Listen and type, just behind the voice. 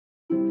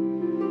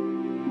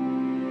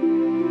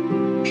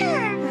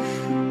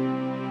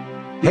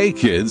Hey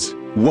kids,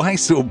 why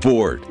so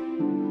bored?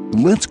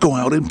 Let's go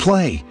out and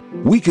play.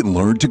 We can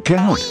learn to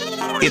count.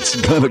 It's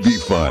gonna be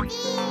fun.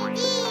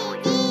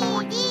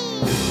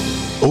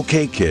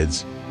 Okay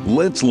kids,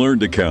 let's learn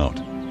to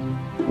count.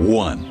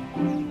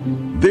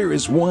 1. There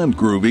is 1,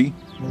 Groovy.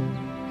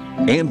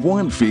 And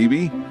 1,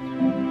 Phoebe.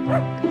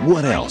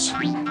 What else?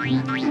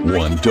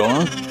 1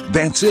 dog?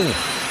 That's it.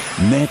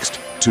 Next,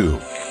 2.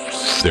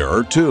 There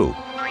are 2.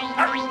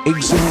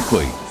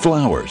 Exactly,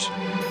 flowers.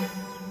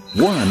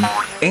 1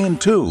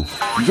 and 2.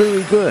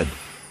 Very good.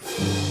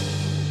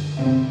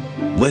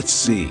 Let's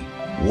see.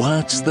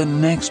 What's the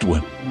next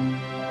one?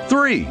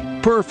 3.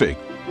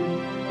 Perfect.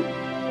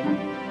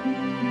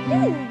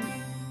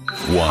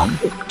 1,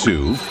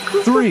 2,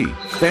 3.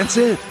 That's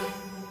it.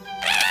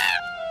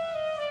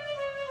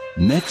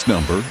 Next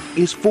number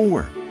is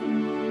 4.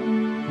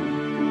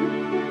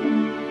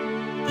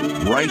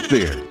 Right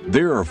there.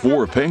 There are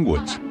 4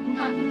 penguins.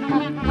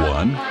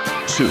 1,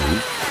 2,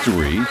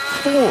 3,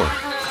 4.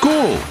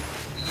 Cool.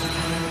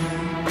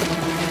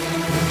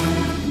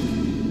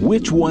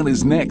 Which one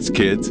is next,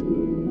 kids?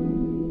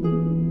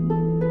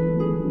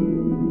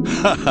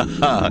 Ha ha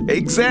ha!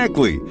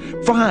 Exactly!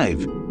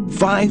 5.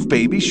 5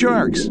 baby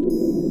sharks.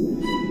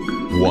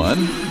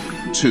 1,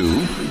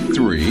 2,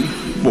 3,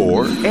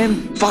 4,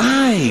 and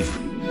 5.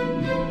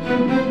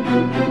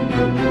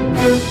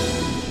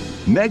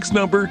 Next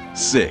number,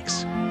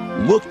 6.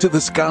 Look to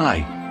the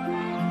sky.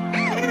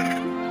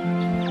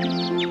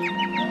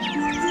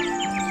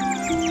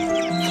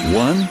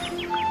 1,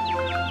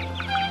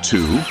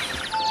 2,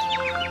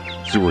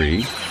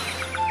 3,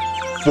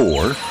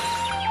 4,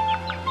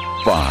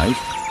 5,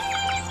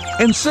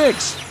 and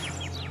 6.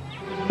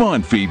 Come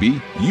on,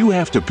 Phoebe, you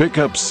have to pick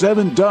up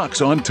 7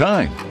 ducks on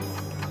time.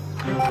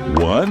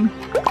 1,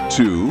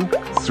 2,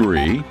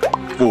 3,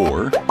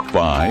 4,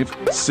 5,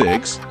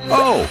 6.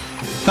 Oh,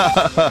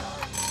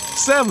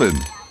 7.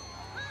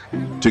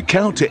 To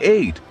count to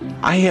 8,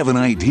 I have an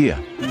idea.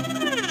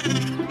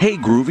 Hey,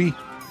 Groovy.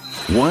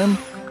 1,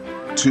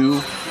 2,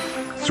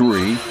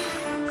 3,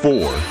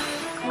 4,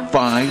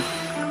 5,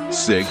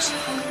 6,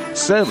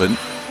 7,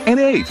 and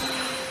 8.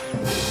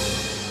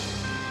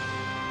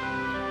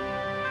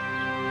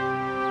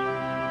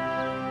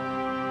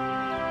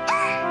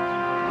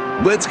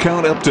 Let's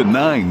count up to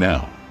 9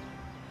 now.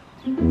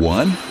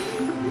 1,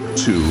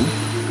 2,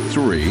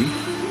 3,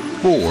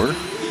 4,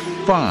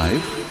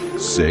 5,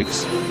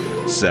 6,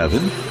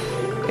 7,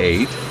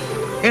 8,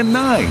 and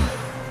 9.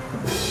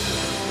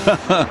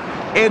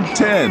 And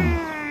 10.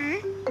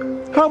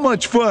 How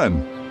much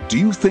fun! Do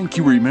you think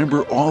you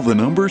remember all the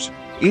numbers?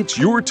 It's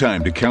your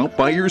time to count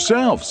by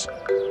yourselves.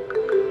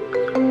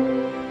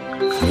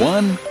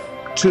 1,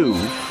 2,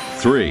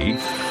 3,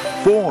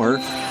 4,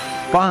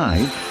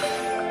 5,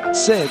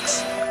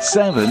 6,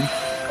 7,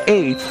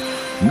 8,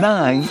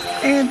 9,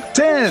 and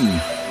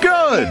 10.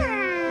 Good!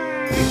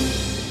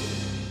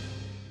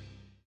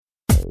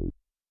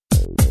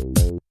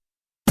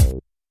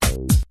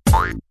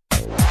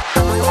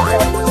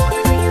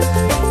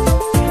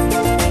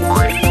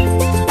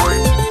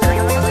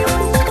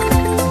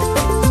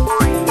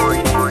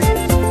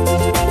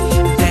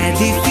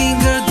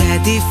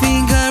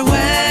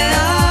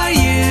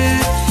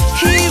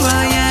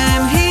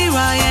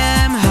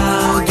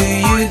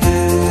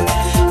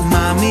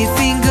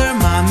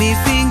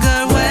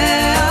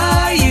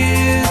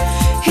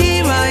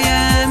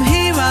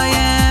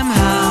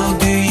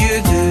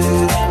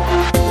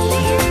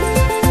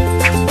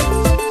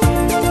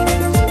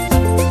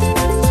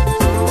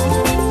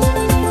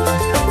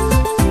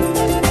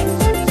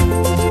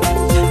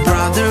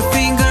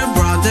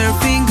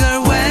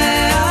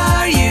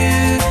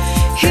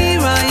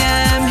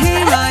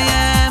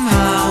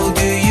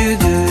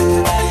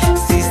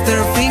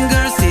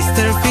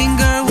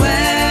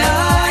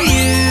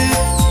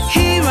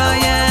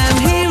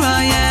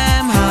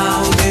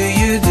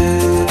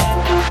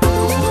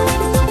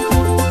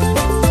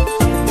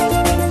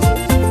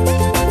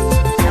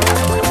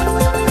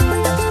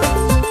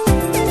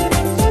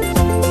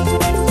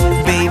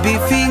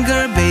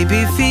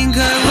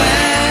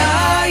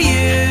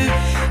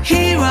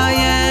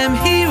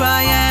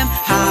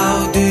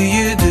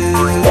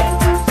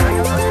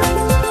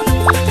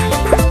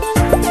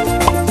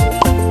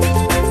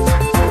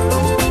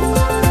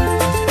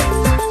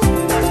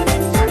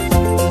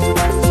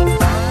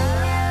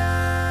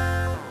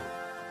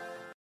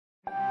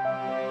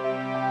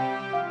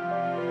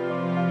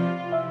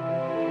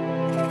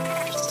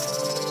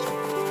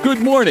 Good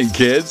morning,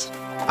 kids.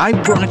 I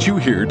brought you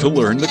here to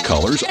learn the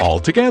colors all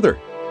together.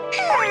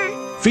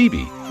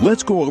 Phoebe,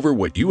 let's go over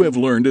what you have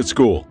learned at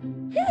school.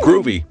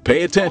 Groovy,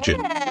 pay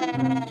attention.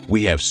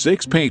 We have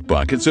 6 paint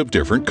buckets of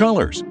different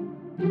colors.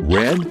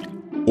 Red,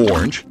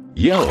 orange,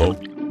 yellow,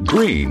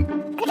 green.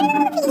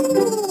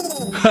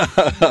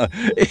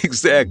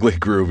 Exactly,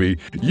 Groovy.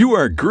 You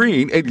are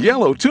green and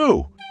yellow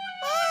too.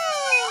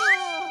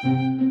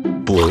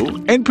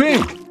 Blue and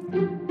pink.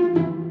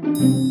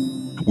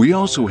 We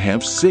also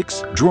have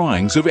 6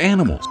 drawings of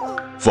animals.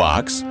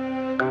 Fox,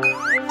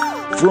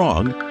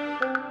 frog,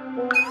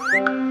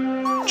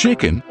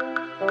 chicken,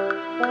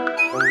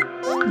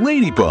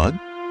 ladybug,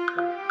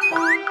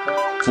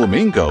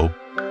 flamingo,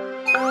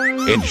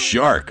 and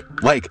shark,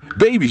 like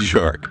baby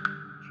shark.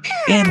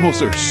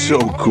 Animals are so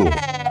cool.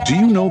 Do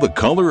you know the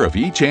color of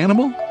each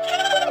animal?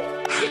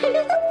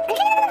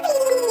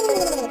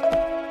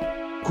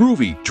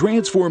 Groovy,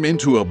 transform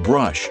into a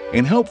brush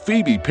and help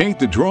Phoebe paint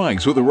the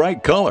drawings with the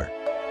right color.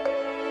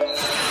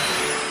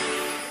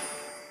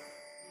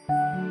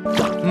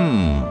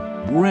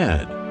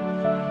 Red.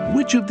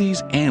 Which of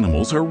these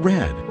animals are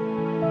red?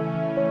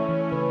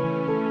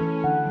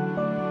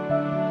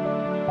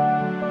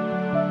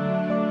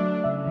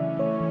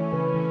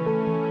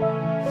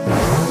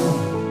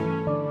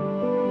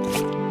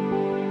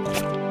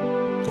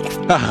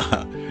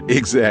 Haha,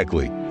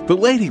 exactly. The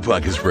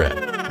ladybug is red.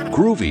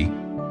 Groovy,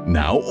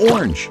 now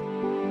orange.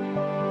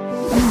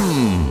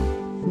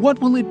 What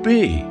will it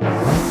be?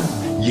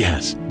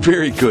 Yes,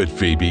 very good,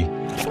 Phoebe.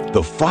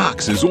 The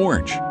fox is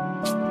orange.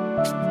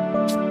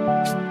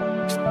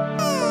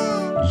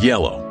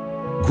 Yellow.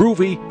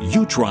 Groovy,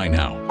 you try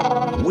now.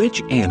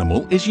 Which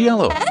animal is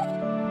yellow?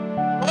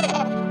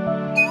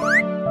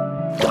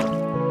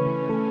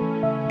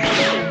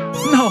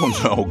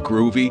 No,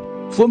 Groovy.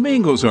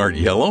 Flamingos aren't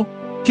yellow.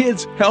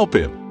 Kids, help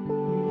him.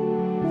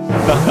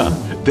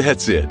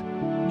 That's it.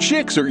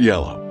 Chicks are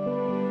yellow.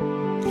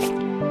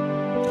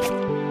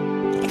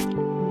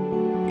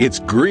 It's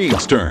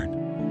Green's turn.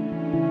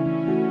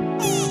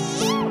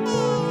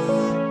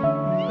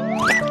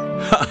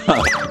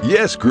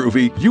 Yes,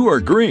 Groovy, you are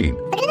green.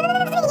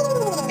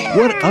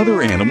 What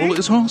other animal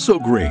is also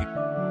green?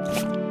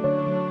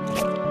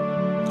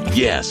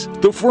 Yes,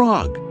 the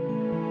frog.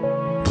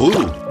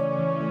 Blue.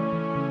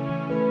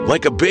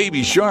 Like a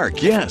baby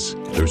shark, yes.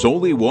 There's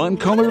only one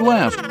color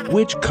left.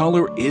 Which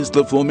color is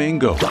the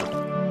flamingo?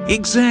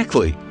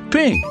 Exactly,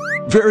 pink.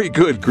 Very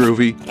good,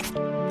 Groovy.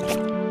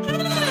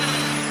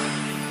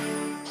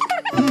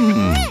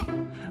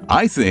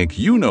 I think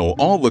you know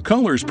all the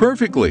colors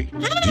perfectly.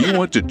 Do you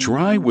want to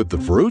try with the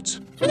fruits?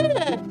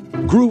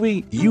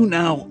 Groovy, you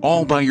now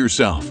all by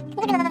yourself.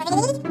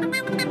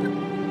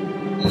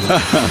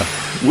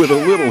 With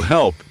a little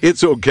help,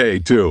 it's okay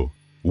too.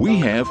 We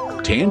have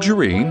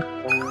tangerine,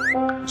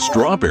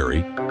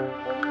 strawberry,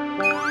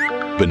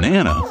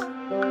 banana,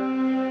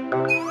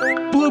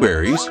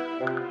 blueberries,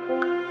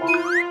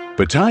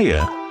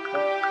 pitahaya,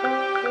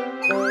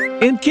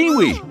 and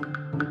kiwi.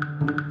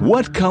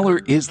 What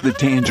color is the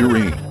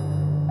tangerine?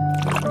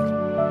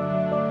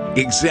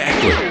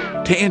 Exactly.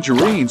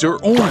 Tangerines are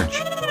orange.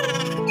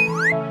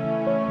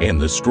 And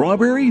the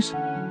strawberries?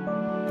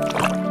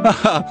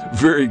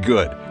 Very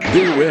good.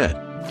 They're red.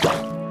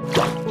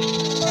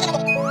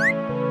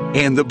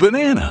 And the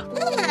banana?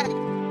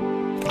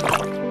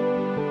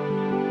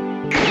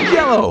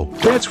 Yellow.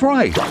 That's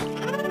right.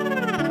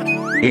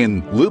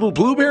 And little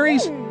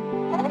blueberries?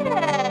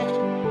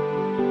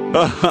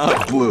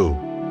 Blue.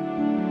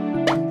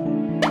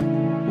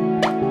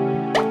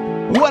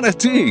 What a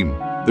team!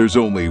 There's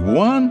only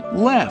one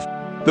left,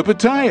 the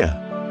pitahaya.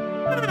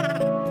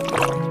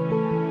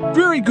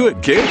 Very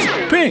good, kids.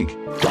 Pink.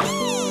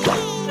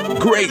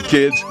 Great,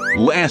 kids.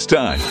 Last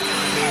time.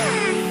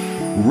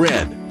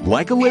 Red,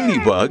 like a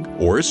ladybug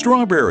or a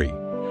strawberry.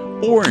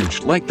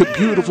 Orange, like the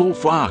beautiful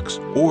fox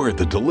or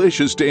the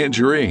delicious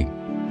tangerine.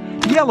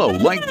 Yellow,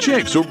 like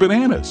chicks or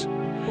bananas.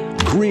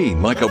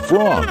 Green, like a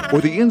frog or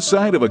the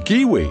inside of a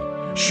kiwi.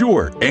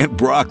 Sure, and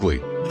broccoli.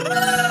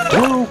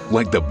 Blue,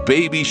 like the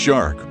baby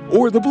shark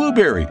or the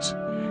blueberries.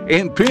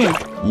 And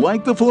pink,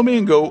 like the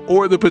flamingo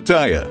or the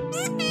pitahaya.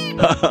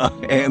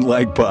 And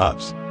like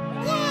Pops.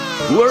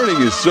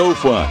 Learning is so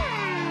fun.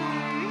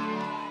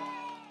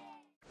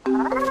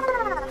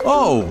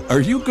 Oh,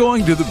 are you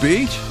going to the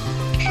beach?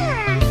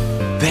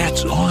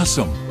 That's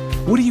awesome.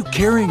 What are you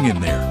carrying in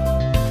there?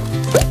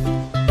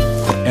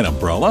 An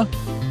umbrella?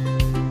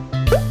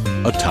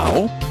 A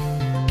towel?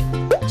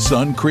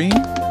 Sun cream?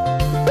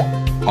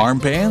 Arm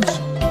pants?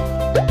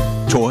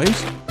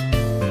 Toys?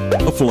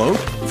 A float?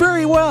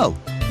 Very well.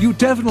 You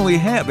definitely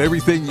have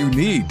everything you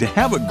need to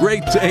have a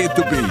great day at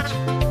the beach.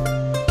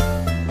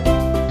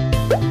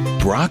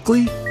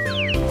 Broccoli?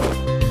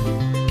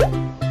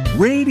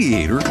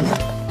 Radiator?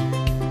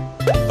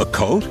 A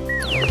coat?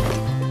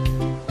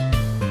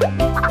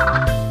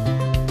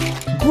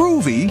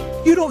 Groovy,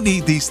 you don't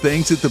need these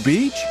things at the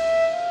beach.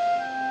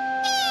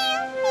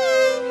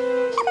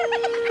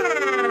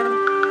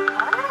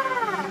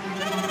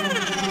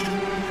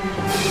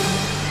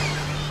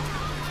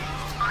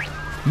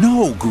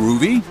 No,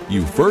 Groovy,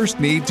 you first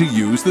need to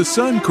use the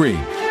sun cream.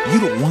 You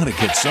don't want to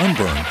get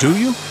sunburned, do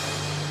you?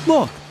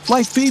 Look,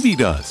 like Phoebe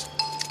does.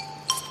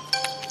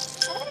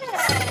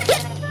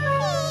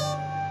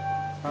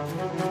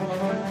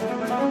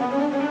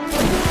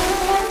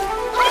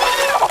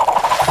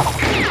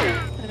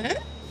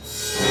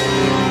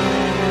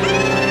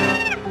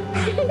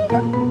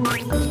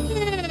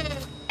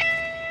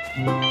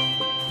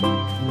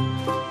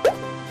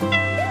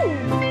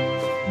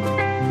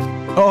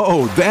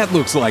 Oh, that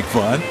looks like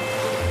fun.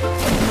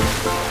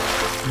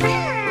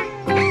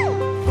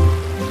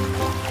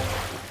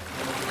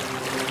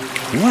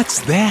 What's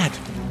that?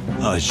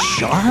 A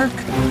shark?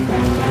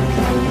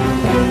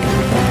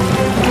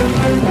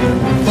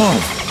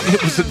 Oh,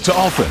 it was a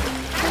dolphin.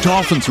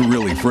 Dolphins are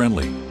really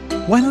friendly.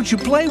 Why don't you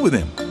play with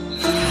him?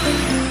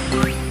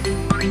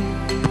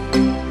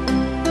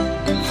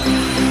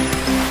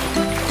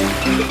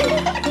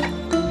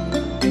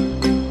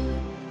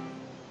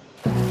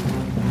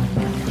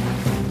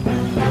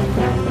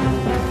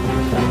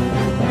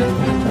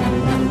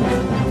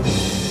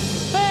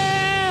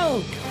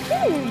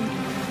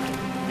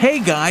 Hey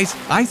guys,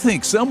 I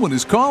think someone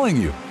is calling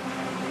you.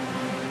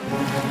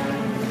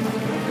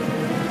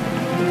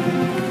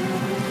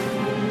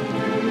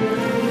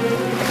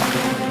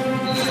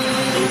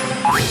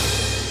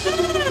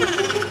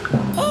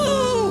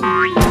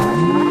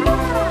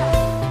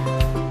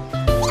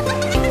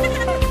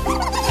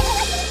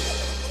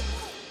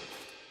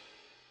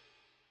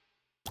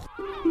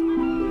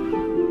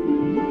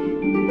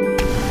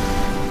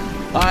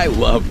 I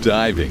love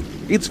diving.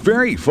 It's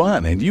very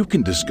fun and you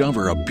can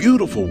discover a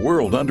beautiful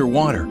world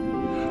underwater.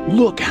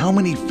 Look how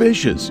many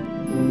fishes.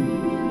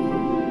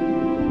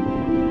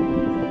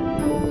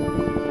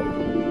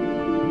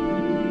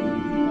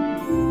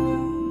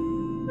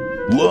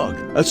 Look,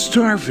 a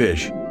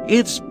starfish.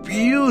 It's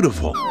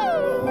beautiful.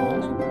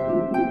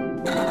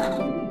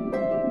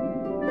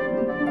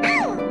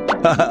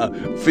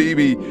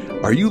 Phoebe,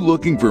 are you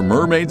looking for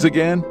mermaids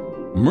again?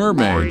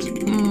 Mermaids?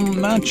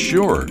 Not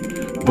sure.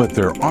 But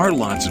there are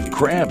lots of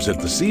crabs at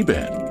the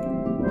seabed.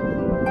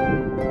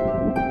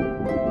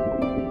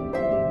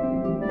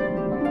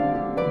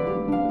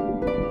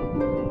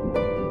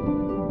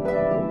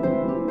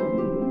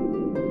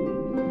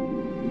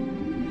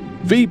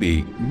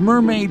 Phoebe,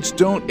 mermaids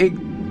don't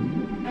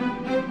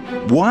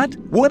What?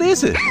 What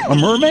is it? A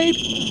mermaid?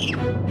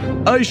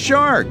 A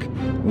shark!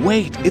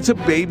 Wait, it's a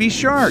baby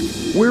shark.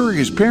 Where are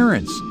his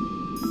parents?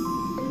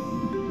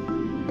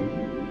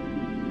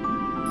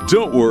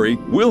 Don't worry,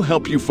 we'll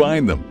help you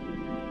find them.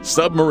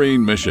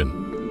 Submarine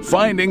mission.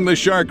 Finding the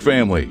shark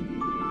family.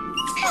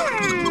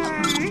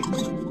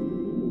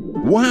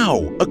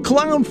 Wow, a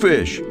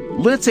clownfish.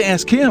 Let's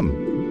ask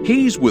him.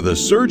 He's with a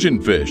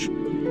surgeonfish.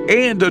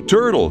 And a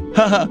turtle.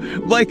 Haha,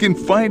 like in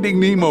Finding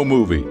Nemo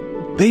movie.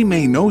 They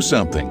may know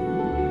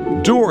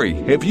something. Dory,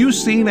 have you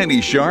seen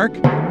any shark?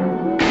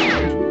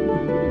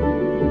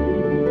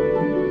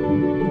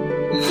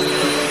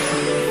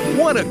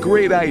 What a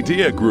great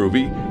idea,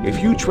 Groovy!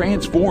 If you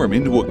transform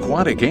into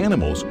aquatic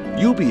animals,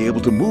 you'll be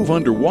able to move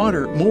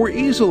underwater more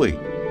easily.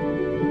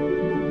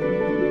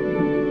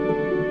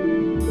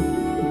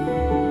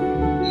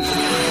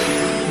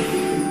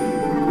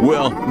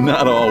 Well,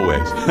 not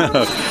always.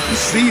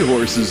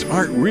 Seahorses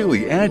aren't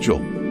really agile.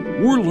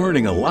 We're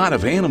learning a lot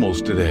of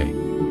animals today.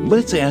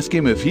 Let's ask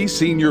him if he's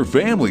seen your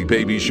family,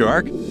 baby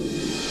shark.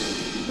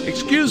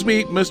 Excuse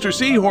me, Mr.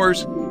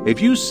 Seahorse, have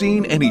you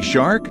seen any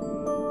shark?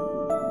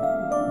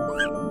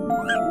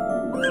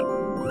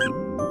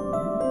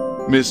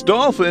 Miss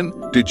Dolphin,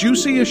 did you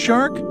see a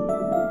shark?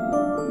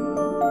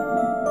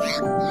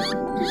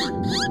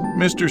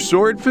 Mr.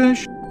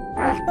 Swordfish?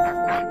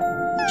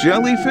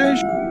 Jellyfish?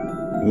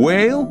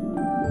 Whale?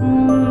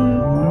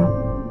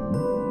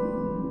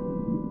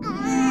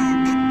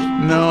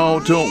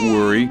 No, don't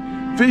worry.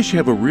 Fish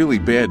have a really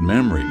bad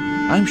memory.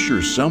 I'm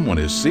sure someone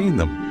has seen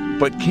them,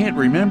 but can't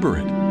remember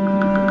it.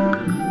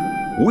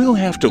 We'll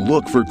have to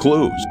look for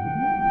clues.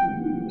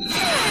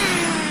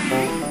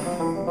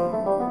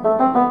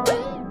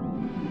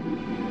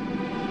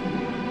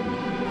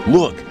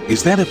 Look,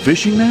 is that a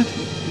fishing net?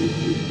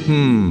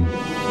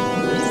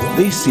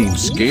 They seem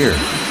scared.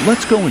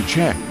 Let's go and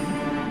check.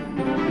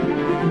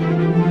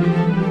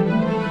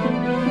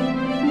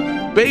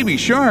 Baby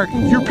shark,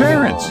 your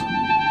parents.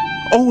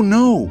 Oh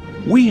no,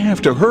 we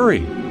have to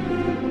hurry.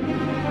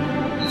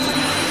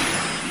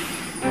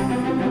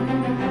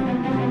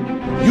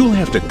 You'll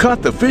have to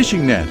cut the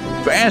fishing net.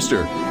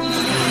 Faster.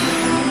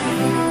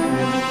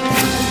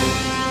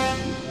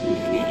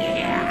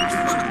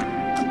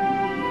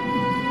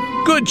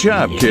 Good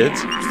job, kids.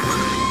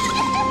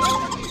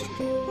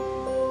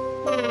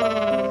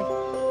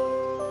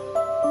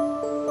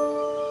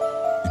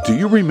 Do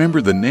you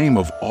remember the name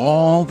of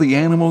all the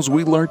animals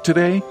we learned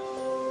today?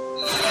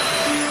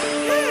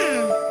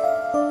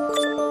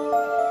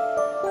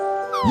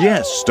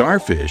 Yes,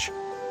 starfish.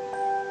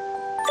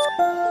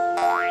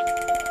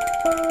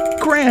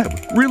 Crab,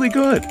 really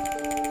good.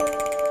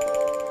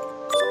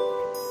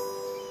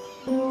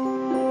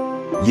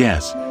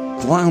 Yes,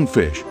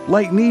 clownfish,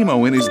 like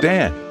Nemo and his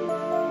dad.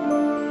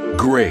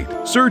 Great,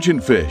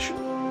 surgeonfish.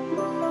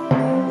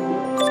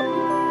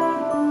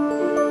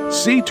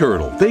 Sea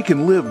turtle, they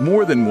can live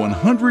more than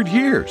 100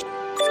 years.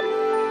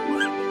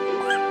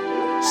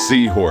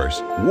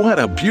 Seahorse, what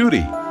a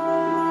beauty.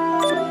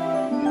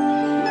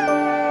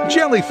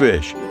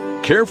 Jellyfish,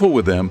 careful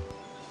with them.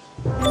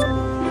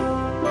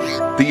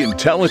 The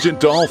intelligent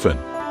dolphin.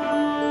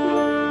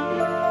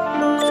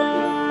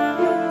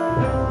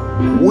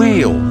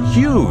 Whale,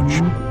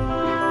 huge.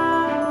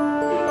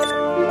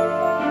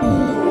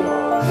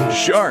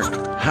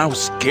 Shark, how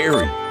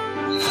scary.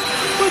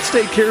 Let's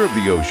take care of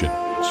the ocean.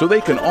 so they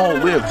can all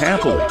live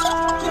happily.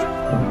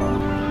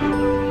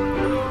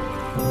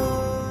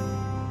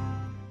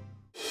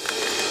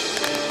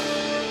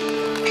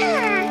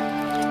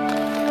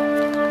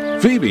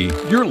 Phoebe,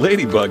 your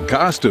ladybug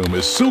costume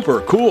is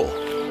super cool.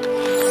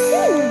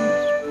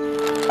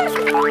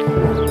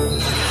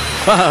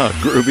 Ah,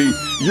 Groovy,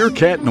 your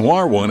Cat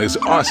Noir one is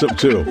awesome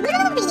too.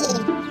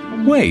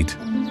 Wait,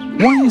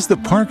 why is the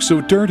park so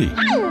dirty?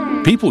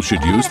 People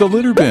should use the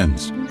litter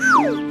bins.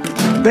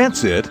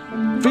 That's it.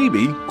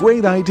 Phoebe,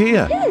 great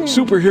idea.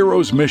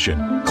 Superhero's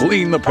mission,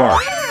 clean the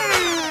park.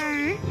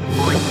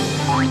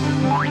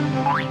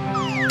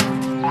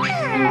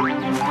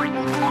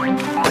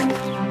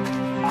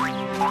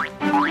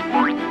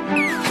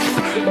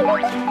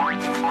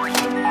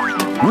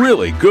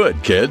 Really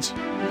good, kids.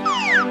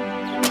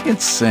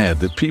 It's sad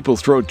that people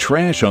throw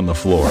trash on the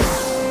floor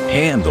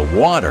and the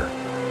water.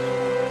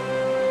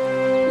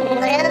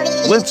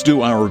 Let's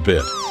do our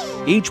bit.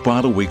 Each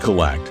bottle we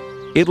collect,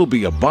 it'll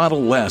be a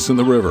bottle less in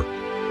the river.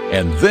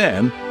 And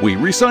then we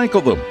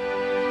recycle them.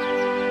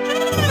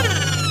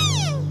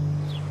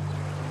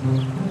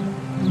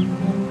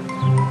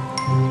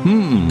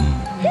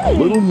 A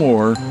little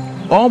more.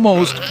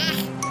 Almost.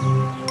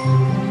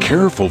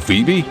 Careful,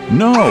 Phoebe.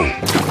 No!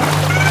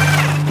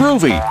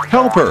 Groovy,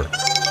 help her!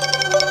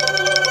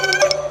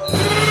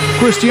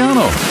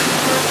 Cristiano!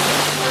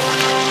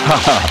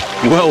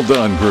 Haha, well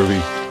done,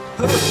 Groovy.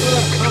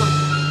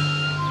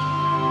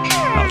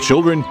 Now,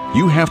 children,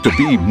 you have to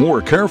be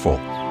more careful.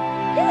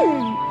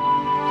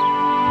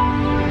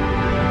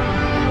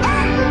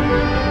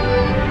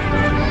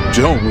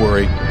 Don't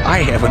worry, I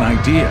have an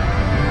idea.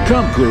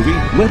 Come, Groovy,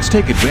 let's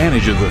take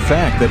advantage of the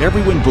fact that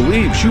everyone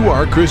believes you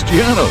are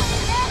Cristiano.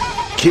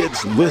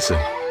 Kids, listen.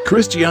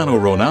 Cristiano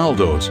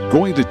Ronaldo's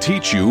going to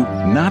teach you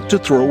not to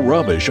throw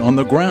rubbish on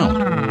the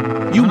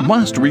ground. You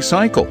must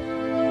recycle.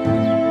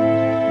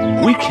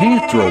 We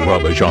can't throw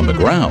rubbish on the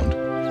ground,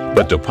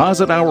 but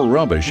deposit our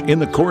rubbish in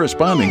the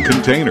corresponding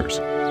containers.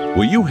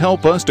 Will you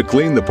help us to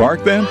clean the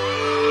park then?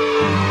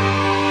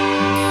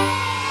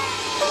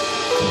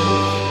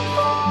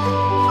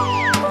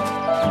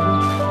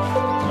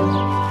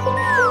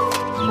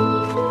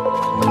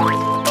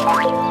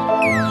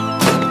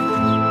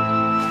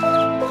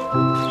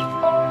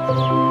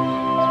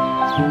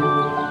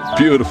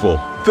 Beautiful.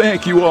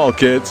 Thank you all,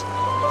 kids.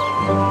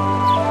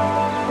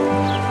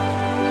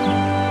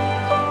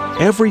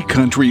 Every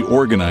country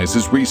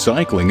organizes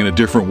recycling in a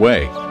different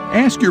way.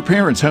 Ask your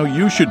parents how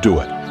you should do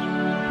it.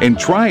 And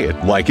try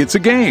it like it's a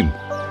game.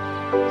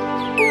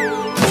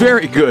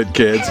 Very good,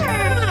 kids.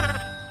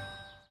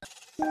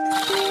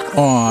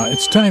 Aw,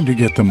 it's time to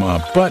get them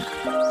up, but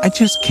I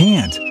just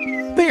can't.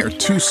 They are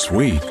too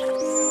sweet.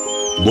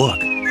 Look,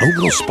 a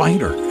little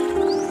spider.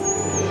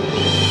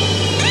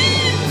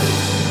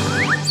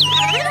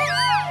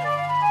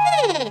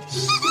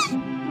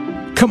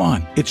 Come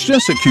on, it's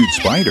just a cute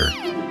spider.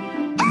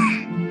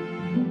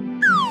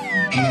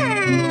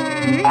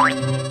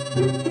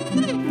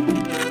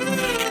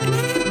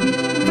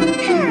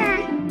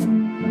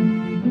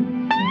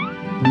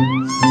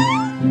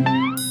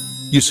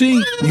 You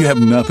see, you have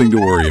nothing to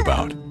worry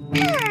about.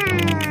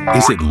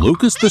 Is it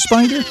Lucas the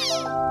spider?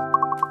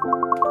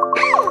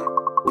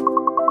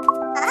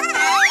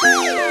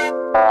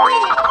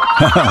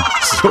 Haha,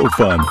 so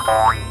fun.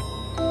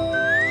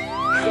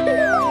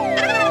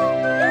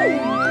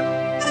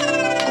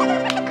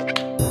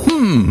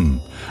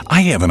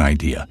 I have an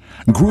idea.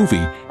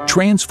 Groovy,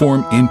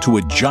 transform into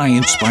a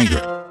giant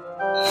spider.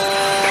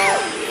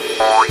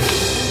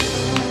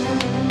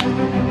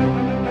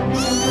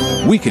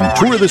 We can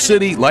tour the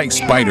city like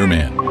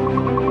Spider-Man.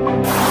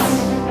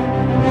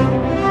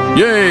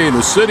 Yay,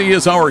 the city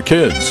is our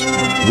kids.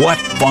 What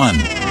fun!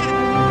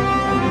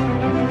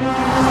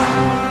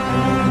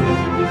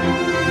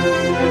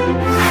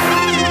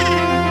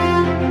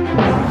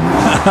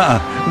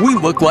 Haha, we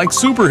look like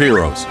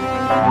superheroes.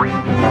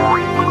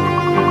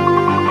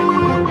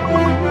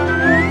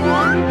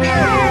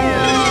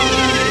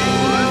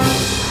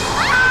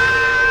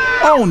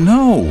 Oh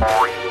no!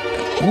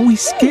 We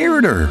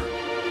scared her.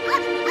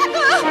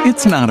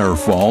 It's not our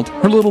fault.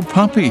 Her little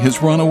puppy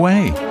has run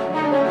away.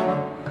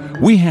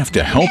 We have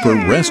to help her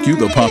rescue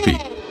the puppy.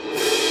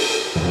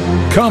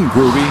 Come,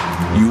 Groovy.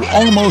 You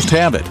almost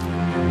have it.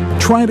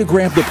 Try to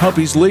grab the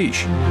puppy's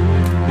leash.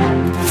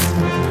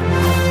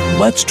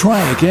 Let's try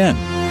again.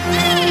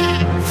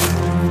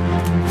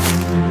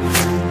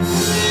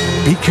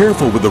 Be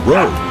careful with the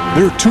road.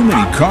 There are too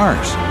many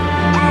cars.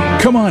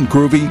 Come on,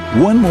 Groovy.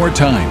 One more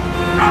time.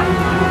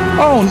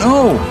 Oh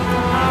no!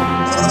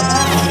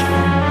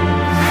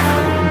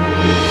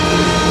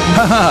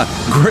 Haha!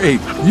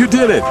 Great! You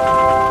did it!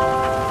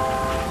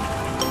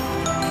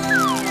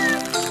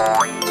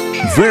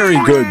 Very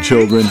good,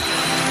 children.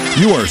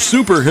 You are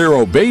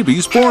superhero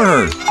babies for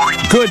her.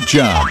 Good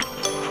job!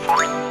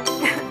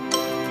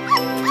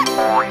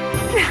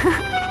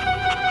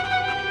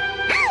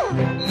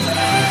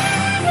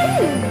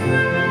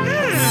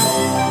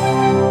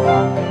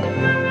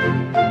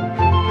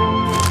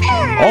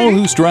 All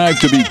who strive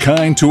to be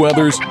kind to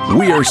others,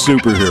 we are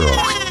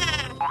superheroes.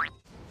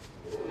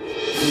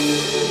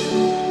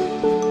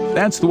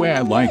 That's the way I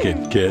like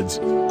it, kids,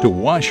 to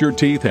wash your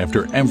teeth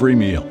after every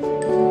meal.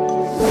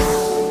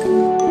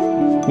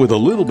 With a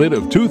little bit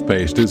of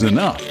toothpaste is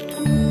enough. Be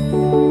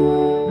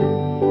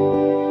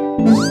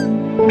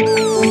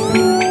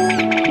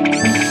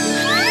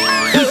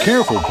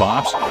careful,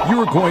 Pops.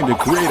 You're going to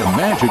create a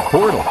magic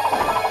portal.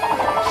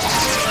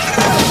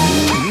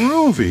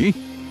 Groovy?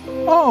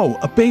 Oh,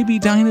 a baby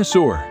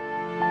dinosaur.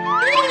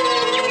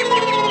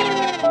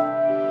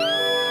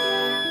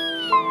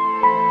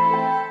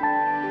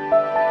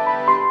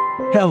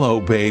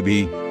 Hello,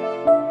 baby.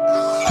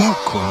 Don't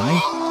cry.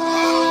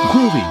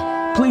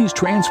 Groovy, please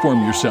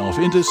transform yourself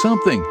into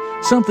something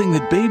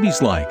that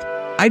babies like.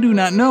 I do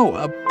not know,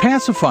 a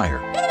pacifier.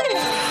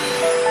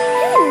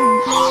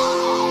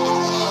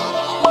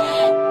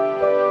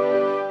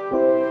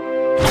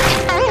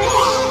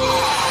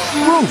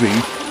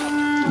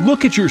 Groovy,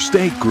 look at your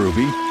steak,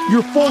 Groovy.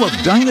 You're full of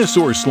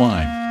dinosaur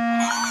slime.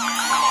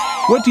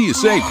 What do you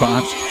say,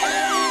 Pops?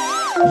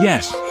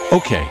 Yes,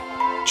 okay.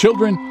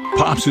 Children,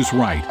 Pops is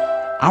right.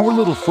 Our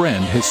little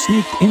friend has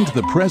sneaked into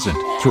the present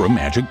through a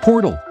magic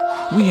portal.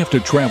 We have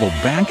to travel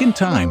back in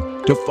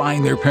time to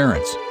find their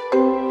parents.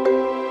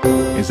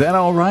 Is that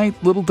all right,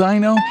 little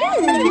dino?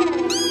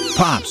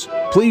 Pops,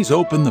 please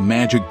open the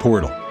magic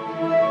portal.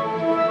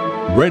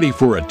 Ready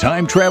for a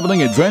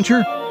time-traveling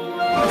adventure?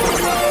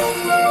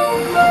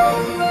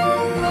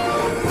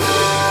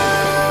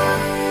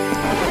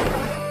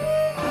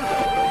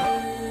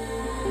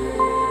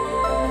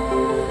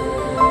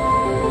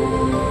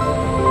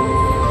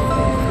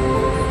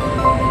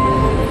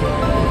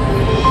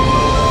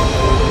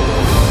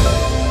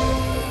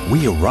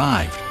 We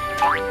arrived.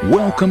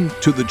 Welcome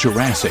to the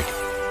Jurassic.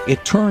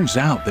 It turns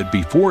out that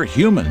before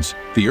humans,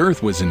 the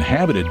Earth was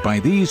inhabited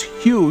by these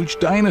huge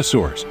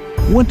dinosaurs.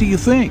 What do you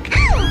think?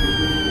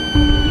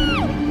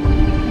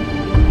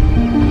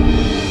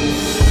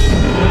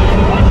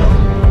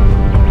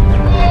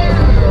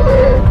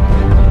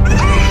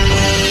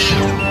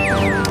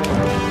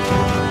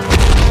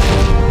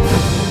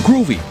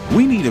 Groovy,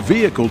 we need a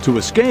vehicle to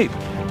escape.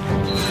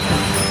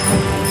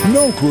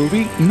 No,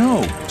 Groovy,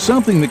 no.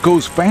 Something that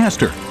goes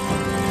faster.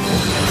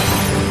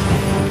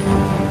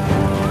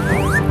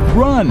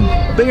 Run!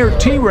 They are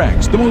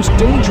T-Rex, the most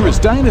dangerous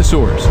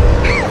dinosaurs.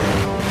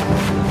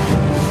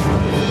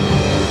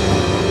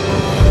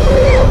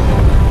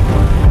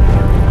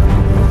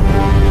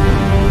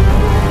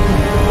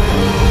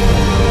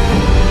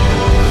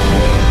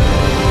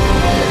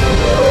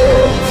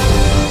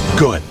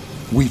 Good.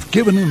 We've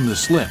given him the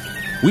slip.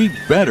 We'd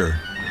better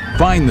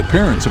find the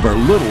parents of our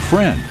little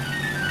friend.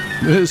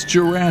 This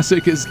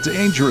Jurassic is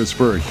dangerous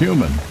for a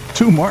human,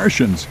 2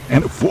 Martians,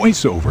 and a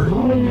voiceover.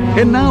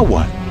 And now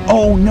what?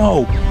 Oh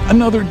no!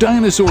 Another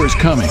dinosaur is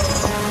coming!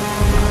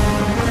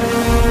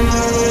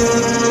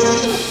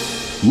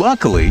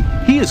 Luckily,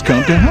 he has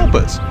come to help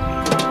us.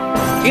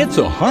 It's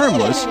a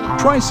harmless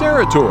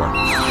Triceratops.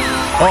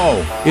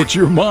 Oh, it's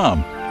your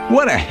mom.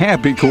 What a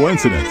happy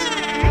coincidence.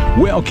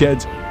 Well,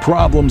 kids,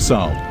 problem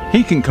solved.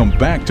 He can come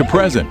back to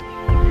present.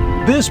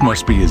 This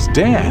must be his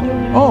dad.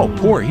 Oh,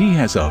 poor, he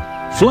has a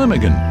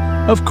flamingo.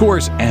 Of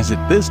course, as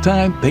at this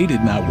time, they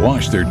did not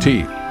wash their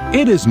teeth.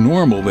 It is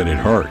normal that it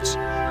hurts.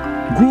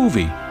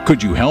 Groovy,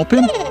 could you help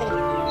him?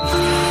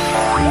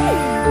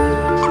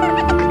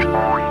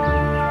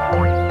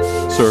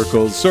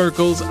 Circles,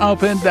 circles,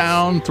 up and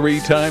down 3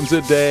 times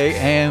a day,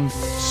 and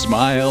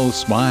smile,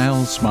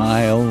 smile,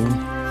 smile.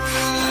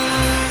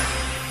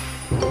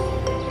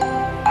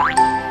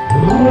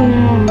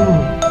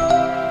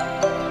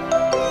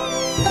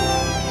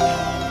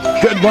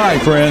 Goodbye,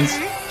 friends.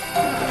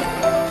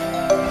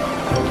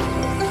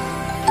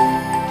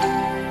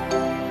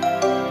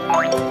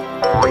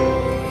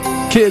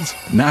 Kids,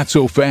 not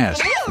so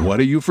fast. What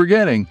are you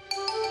forgetting?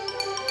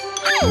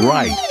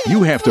 Right,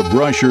 you have to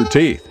brush your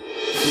teeth.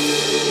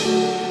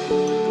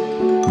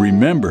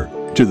 Remember,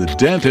 to the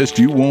dentist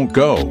you won't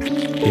go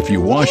if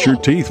you wash your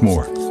teeth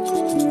more.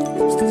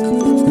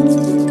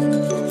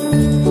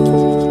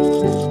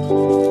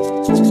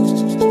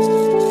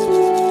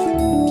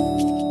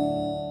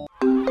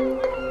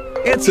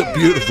 It's a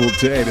beautiful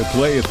day to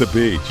play at the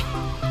beach.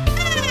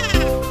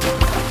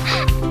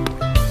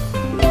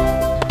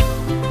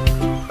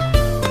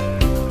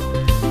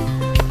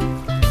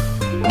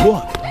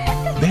 Look,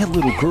 that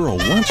little girl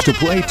wants to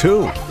play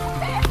too.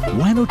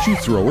 Why don't you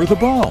throw her the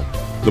ball?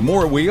 The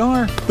more we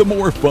are, the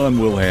more fun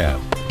we'll have.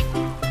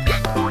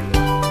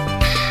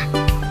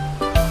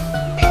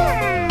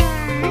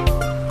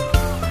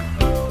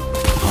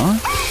 Huh?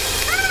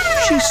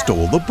 She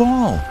stole the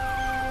ball.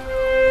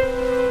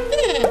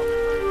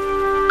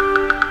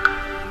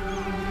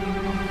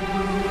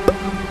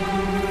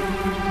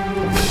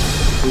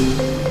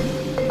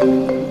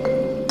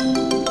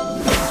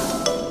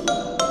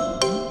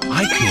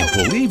 I can't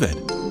believe it.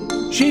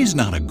 She's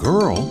not a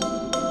girl.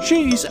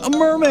 She's a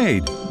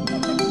mermaid.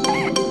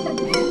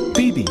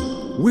 Phoebe,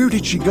 where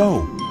did she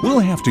go? We'll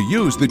have to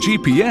use the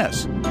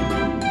GPS.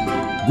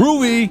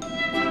 Groovy!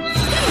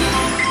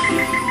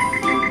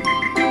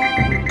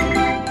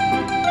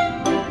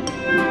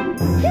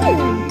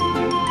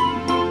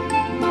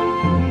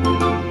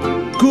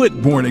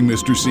 Good morning,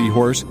 Mr.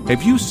 Seahorse.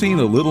 Have you seen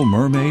a little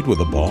mermaid with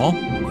a ball?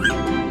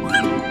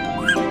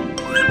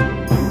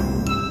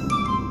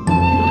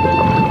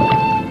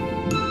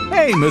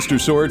 Hey, Mr.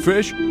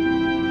 Swordfish.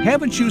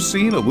 Haven't you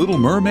seen a little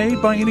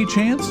mermaid by any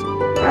chance?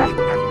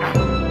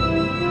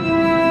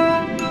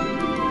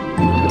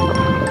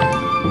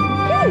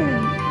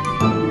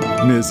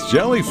 Miss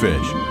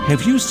Jellyfish,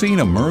 have you seen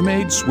a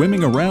mermaid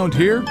swimming around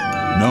here?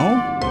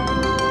 No?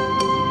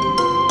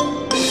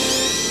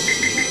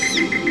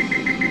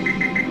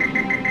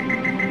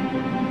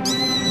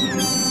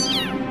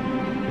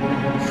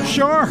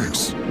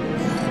 Sharks!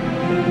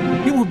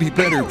 It would be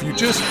better if you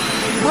just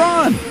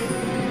run!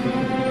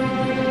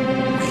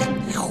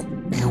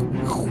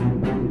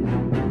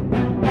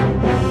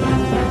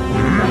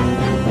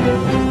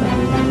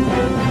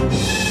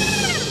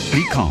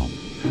 Be calm.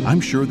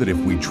 I'm sure that if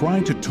we try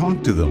to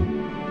talk to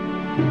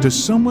them...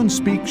 Does someone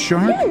speak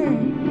shark?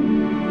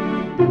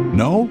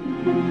 No?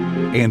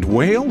 And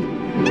whale?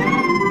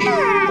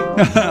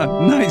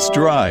 Nice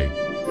try.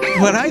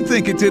 But I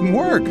think it didn't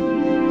work.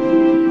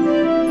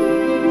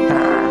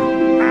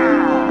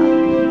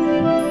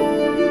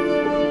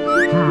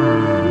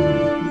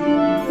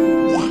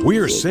 We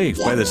are safe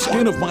by the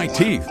skin of my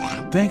teeth,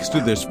 thanks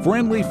to this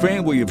friendly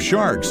family of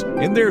sharks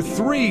and their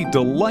 3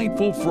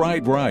 delightful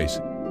fried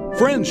rice.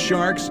 Friends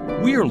sharks,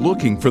 we are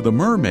looking for the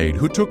mermaid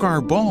who took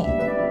our ball.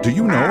 Do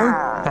you know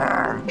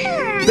her?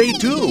 They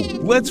do.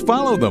 Let's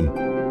follow them.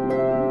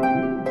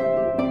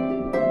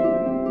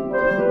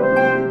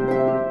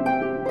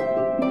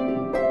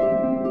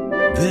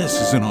 This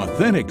is an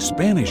authentic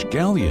Spanish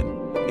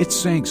galleon. It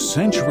sank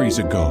centuries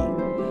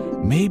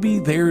ago. Maybe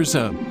there's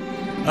a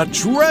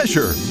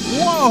treasure!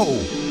 Whoa!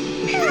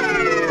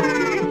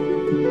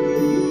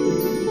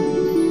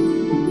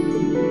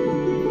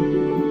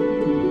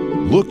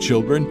 Look,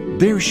 children,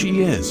 there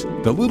she is,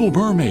 the little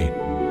mermaid.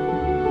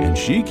 And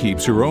she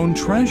keeps her own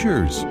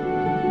treasures.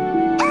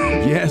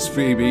 Yes,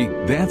 Phoebe,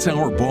 that's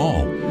our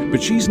ball,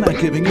 but she's not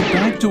giving it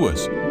back to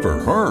us. For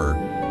her,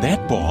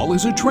 that ball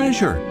is a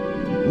treasure.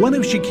 What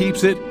if she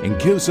keeps it and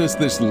gives us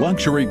this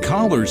luxury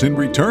collars in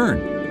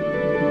return?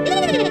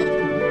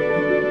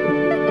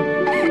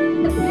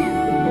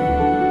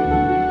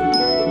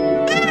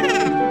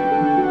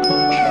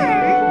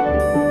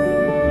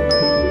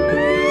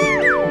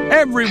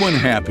 Everyone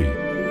happy.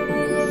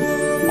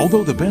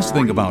 Although the best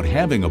thing about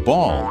having a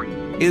ball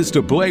is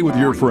to play with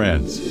your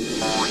friends.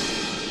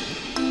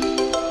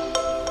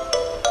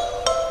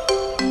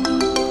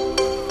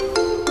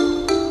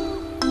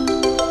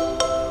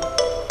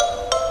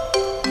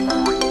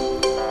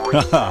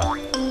 Haha,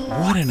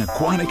 what an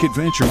aquatic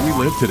adventure we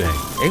lived today.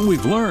 And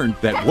we've learned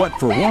that what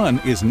for one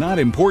is not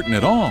important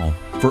at all,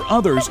 for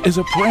others is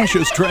a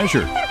precious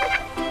treasure.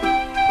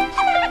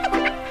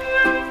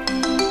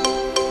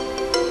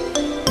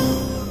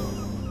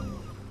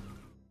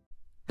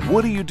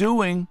 What are you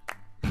doing?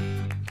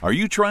 Are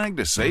you trying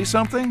to say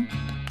something?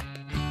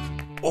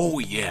 Oh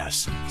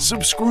yes,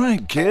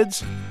 subscribe,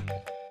 kids!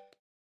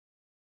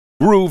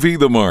 Groovy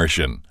the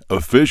Martian,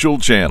 official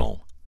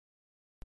channel.